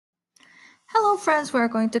Hello, friends. We're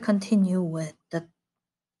going to continue with the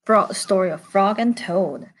story of Frog and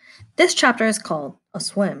Toad. This chapter is called A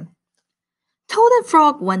Swim. Toad and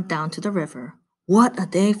Frog went down to the river. What a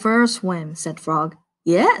day for a swim, said Frog.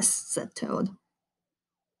 Yes, said Toad.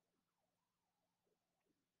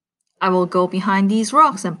 I will go behind these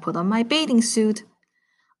rocks and put on my bathing suit.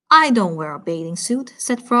 I don't wear a bathing suit,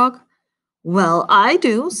 said Frog. Well, I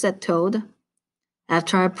do, said Toad.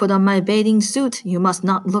 After I put on my bathing suit, you must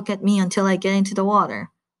not look at me until I get into the water.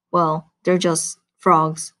 Well, they're just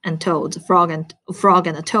frogs and toads, frog and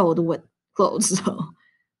a toad with clothes. So.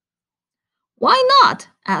 Why not?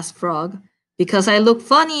 Asked Frog. Because I look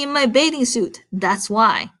funny in my bathing suit. That's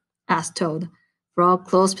why, asked Toad. Frog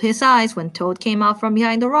closed his eyes when Toad came out from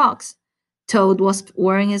behind the rocks. Toad was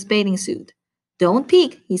wearing his bathing suit. Don't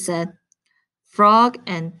peek, he said. Frog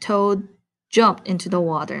and Toad jumped into the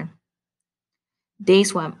water. They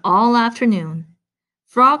swam all afternoon.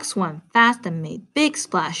 Frog swam fast and made big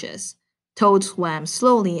splashes. Toad swam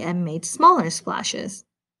slowly and made smaller splashes.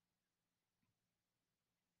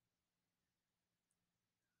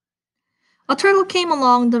 A turtle came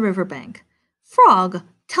along the river bank. Frog,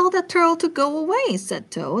 tell that turtle to go away,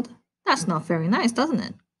 said Toad. That's not very nice, doesn't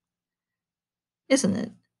it? Isn't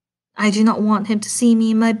it? I do not want him to see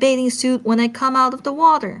me in my bathing suit when I come out of the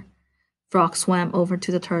water. Frog swam over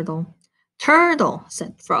to the turtle. Turtle,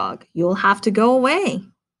 said Frog, you'll have to go away.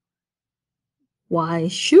 Why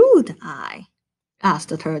should I? Asked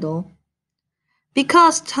the turtle.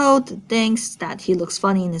 Because Toad thinks that he looks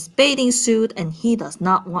funny in his bathing suit and he does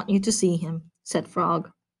not want you to see him, said Frog.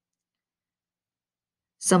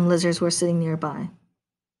 Some lizards were sitting nearby.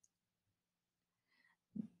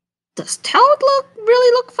 Does Toad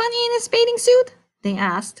really look funny in his bathing suit? They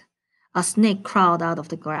asked. A snake crawled out of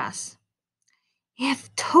the grass.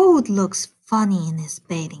 If Toad looks funny in his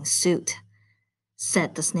bathing suit,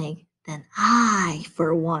 said the snake, then I,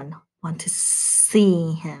 for one, want to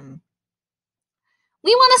see him.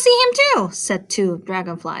 We want to see him too, said two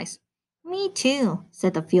dragonflies. Me too,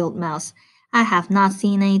 said the field mouse. I have not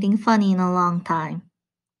seen anything funny in a long time.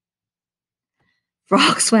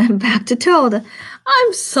 Frog swam back to Toad.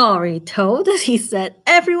 I'm sorry, Toad, he said.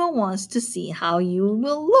 Everyone wants to see how you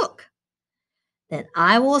will look. Then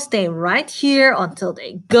I will stay right here until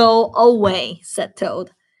they go away, said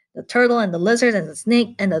Toad. The turtle and the lizard and the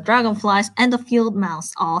snake and the dragonflies and the field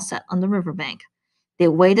mouse all sat on the riverbank. They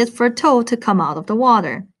waited for Toad to come out of the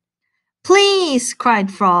water. Please,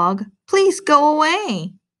 cried Frog, please go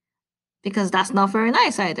away. Because that's not very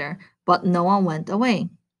nice either, but no one went away.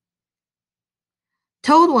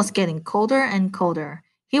 Toad was getting colder and colder.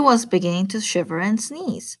 He was beginning to shiver and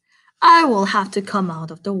sneeze. I will have to come out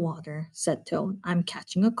of the water, said Toad. I'm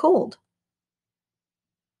catching a cold.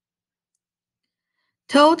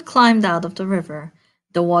 Toad climbed out of the river.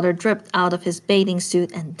 The water dripped out of his bathing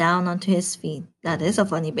suit and down onto his feet. That is a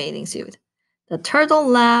funny bathing suit. The turtle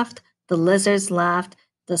laughed, the lizards laughed,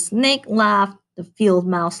 the snake laughed, the field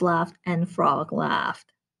mouse laughed, and Frog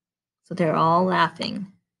laughed. So they're all laughing.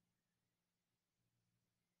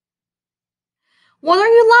 What are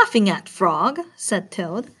you laughing at, Frog? Said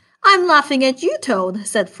Toad. I'm laughing at you, Toad,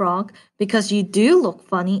 said Frog, because you do look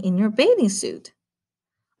funny in your bathing suit.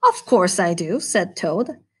 Of course I do, said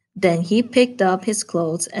Toad. Then he picked up his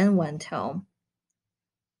clothes and went home.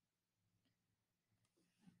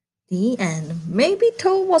 The end. Maybe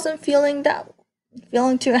Toad wasn't feeling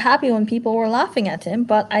too happy when people were laughing at him,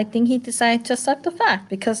 but I think he decided to accept the fact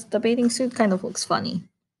because the bathing suit kind of looks funny.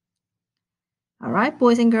 All right,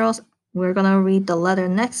 boys and girls, we're gonna read the letter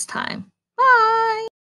next time.